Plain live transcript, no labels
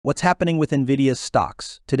What's happening with Nvidia's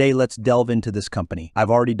stocks? Today, let's delve into this company. I've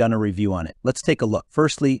already done a review on it. Let's take a look.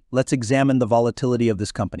 Firstly, let's examine the volatility of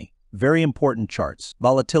this company. Very important charts.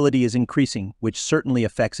 Volatility is increasing, which certainly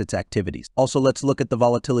affects its activities. Also, let's look at the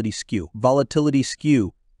volatility skew. Volatility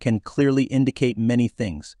skew can clearly indicate many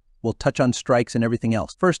things. We'll touch on strikes and everything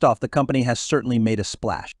else. First off, the company has certainly made a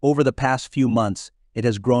splash. Over the past few months, it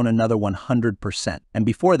has grown another 100%. And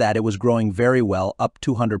before that, it was growing very well, up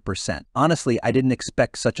 200%. Honestly, I didn't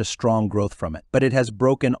expect such a strong growth from it. But it has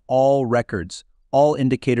broken all records, all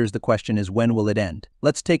indicators. The question is, when will it end?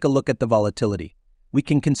 Let's take a look at the volatility. We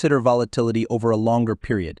can consider volatility over a longer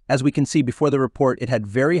period. As we can see before the report, it had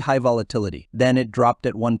very high volatility. Then it dropped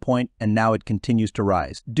at one point, and now it continues to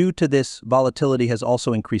rise. Due to this, volatility has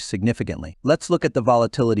also increased significantly. Let's look at the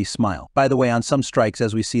volatility smile. By the way, on some strikes,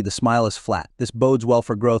 as we see, the smile is flat. This bodes well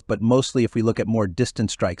for growth, but mostly if we look at more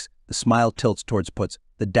distant strikes, the smile tilts towards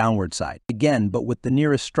the downward side. Again, but with the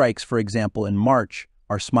nearest strikes, for example, in March,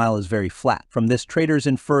 our smile is very flat. From this, traders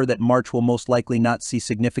infer that March will most likely not see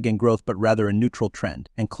significant growth but rather a neutral trend,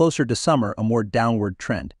 and closer to summer, a more downward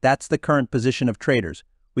trend. That's the current position of traders.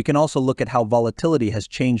 We can also look at how volatility has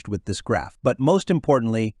changed with this graph. But most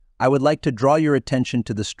importantly, I would like to draw your attention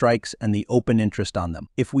to the strikes and the open interest on them.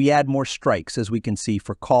 If we add more strikes, as we can see,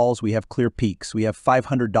 for calls, we have clear peaks. We have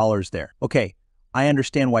 $500 there. Okay, I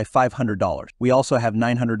understand why $500. We also have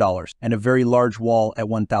 $900 and a very large wall at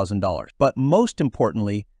 $1,000. But most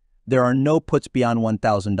importantly, there are no puts beyond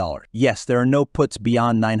 $1,000. Yes, there are no puts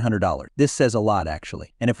beyond $900. This says a lot,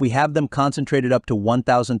 actually. And if we have them concentrated up to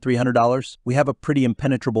 $1,300, we have a pretty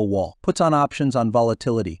impenetrable wall. Puts on options on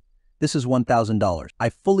volatility. This is $1,000. I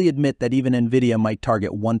fully admit that even Nvidia might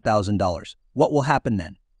target $1,000. What will happen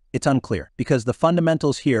then? It's unclear, because the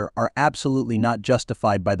fundamentals here are absolutely not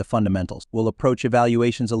justified by the fundamentals. We'll approach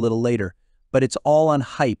evaluations a little later, but it's all on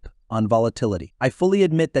hype on volatility. I fully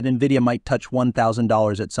admit that Nvidia might touch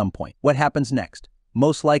 $1,000 at some point. What happens next?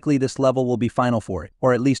 Most likely this level will be final for it,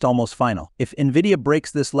 or at least almost final. If Nvidia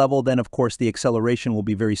breaks this level, then of course the acceleration will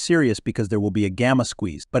be very serious because there will be a gamma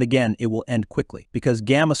squeeze. But again, it will end quickly, because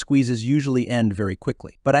gamma squeezes usually end very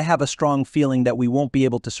quickly. But I have a strong feeling that we won't be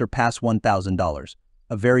able to surpass $1,000.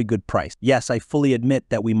 A very good price. Yes, I fully admit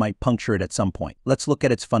that we might puncture it at some point. Let's look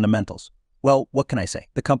at its fundamentals. Well, what can I say?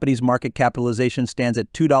 The company's market capitalization stands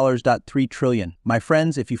at $2.3 trillion. My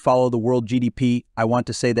friends, if you follow the world GDP, I want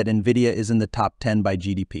to say that Nvidia is in the top 10 by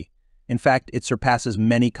GDP. In fact, it surpasses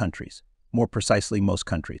many countries, more precisely most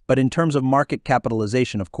countries. But in terms of market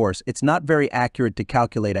capitalization, of course, it's not very accurate to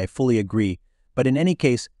calculate, I fully agree. But in any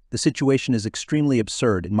case, the situation is extremely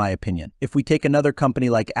absurd, in my opinion. If we take another company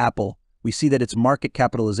like Apple, we see that its market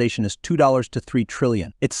capitalization is $2 to $3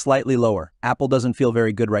 trillion. It's slightly lower. Apple doesn't feel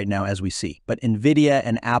very good right now, as we see. But Nvidia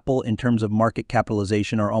and Apple, in terms of market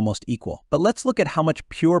capitalization, are almost equal. But let's look at how much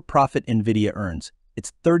pure profit Nvidia earns.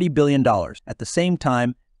 It's $30 billion. At the same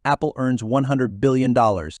time, Apple earns $100 billion.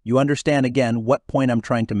 You understand again what point I'm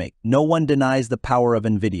trying to make. No one denies the power of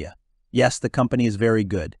Nvidia. Yes, the company is very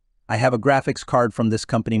good. I have a graphics card from this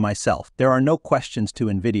company myself. There are no questions to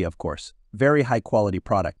Nvidia, of course. Very high quality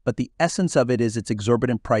product, but the essence of it is its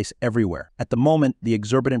exorbitant price everywhere. At the moment, the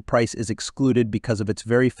exorbitant price is excluded because of its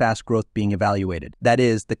very fast growth being evaluated. That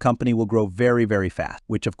is, the company will grow very, very fast,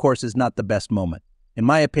 which of course is not the best moment. In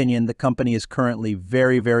my opinion, the company is currently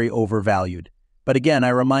very, very overvalued. But again, I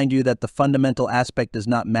remind you that the fundamental aspect does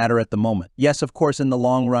not matter at the moment. Yes, of course, in the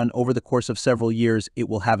long run, over the course of several years, it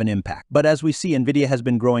will have an impact. But as we see, Nvidia has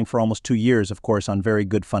been growing for almost 2 years, of course, on very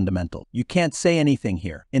good fundamentals. You can't say anything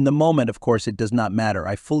here. In the moment, of course, it does not matter.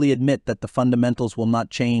 I fully admit that the fundamentals will not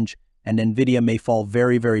change, and Nvidia may fall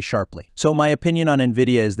very, very sharply. So my opinion on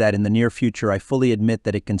Nvidia is that in the near future, I fully admit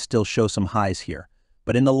that it can still show some highs here.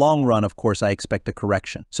 But in the long run, of course, I expect a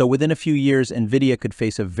correction. So within a few years, Nvidia could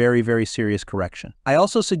face a very, very serious correction. I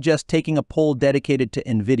also suggest taking a poll dedicated to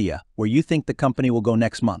Nvidia, where you think the company will go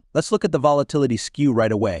next month. Let's look at the volatility skew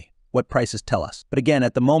right away. What prices tell us. But again,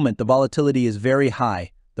 at the moment, the volatility is very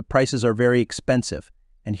high. The prices are very expensive.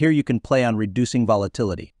 And here you can play on reducing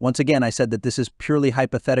volatility. Once again, I said that this is purely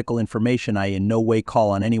hypothetical information. I in no way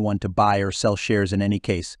call on anyone to buy or sell shares in any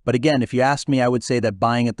case. But again, if you ask me, I would say that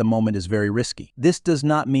buying at the moment is very risky. This does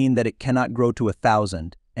not mean that it cannot grow to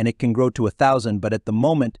 1,000, and it can grow to 1,000, but at the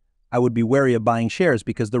moment, I would be wary of buying shares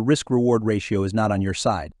because the risk-reward ratio is not on your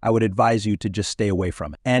side. I would advise you to just stay away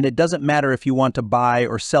from it. And it doesn't matter if you want to buy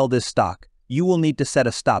or sell this stock. You will need to set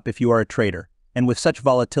a stop if you are a trader. And with such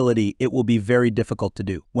volatility, it will be very difficult to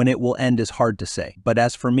do. When it will end is hard to say. But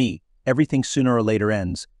as for me, everything sooner or later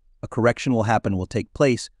ends. A correction will happen, will take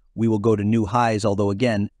place. we will go to new highs, although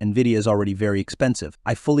again, Nvidia is already very expensive.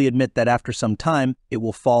 I fully admit that after some time, it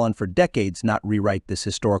will fall and for decades not rewrite this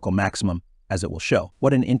historical maximum, as it will show.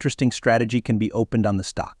 What an interesting strategy can be opened on the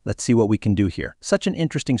stock. Let's see what we can do here. Such an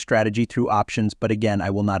interesting strategy through options, but again, I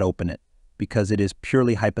will not open it because it is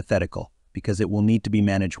purely hypothetical, because it will need to be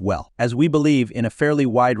managed well. As we believe in a fairly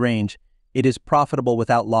wide range, it is profitable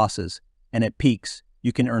without losses, and at peaks,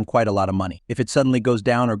 you can earn quite a lot of money. If it suddenly goes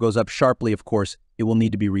down or goes up sharply, of course, it will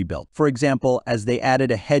need to be rebuilt. For example, as they added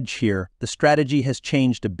a hedge here, the strategy has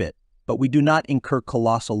changed a bit, but we do not incur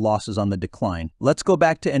colossal losses on the decline. Let's go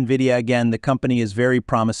back to Nvidia again. The company is very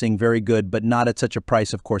promising, very good, but not at such a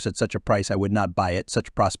price. Of course, at such a price, I would not buy it.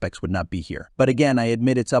 Such prospects would not be here. But again, I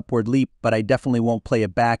admit it's upward leap, but I definitely won't play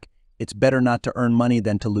it back. It's better not to earn money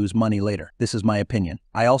than to lose money later. This is my opinion.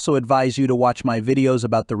 I also advise you to watch my videos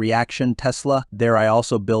about the reaction Tesla. There I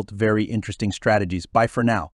also built very interesting strategies. Bye for now.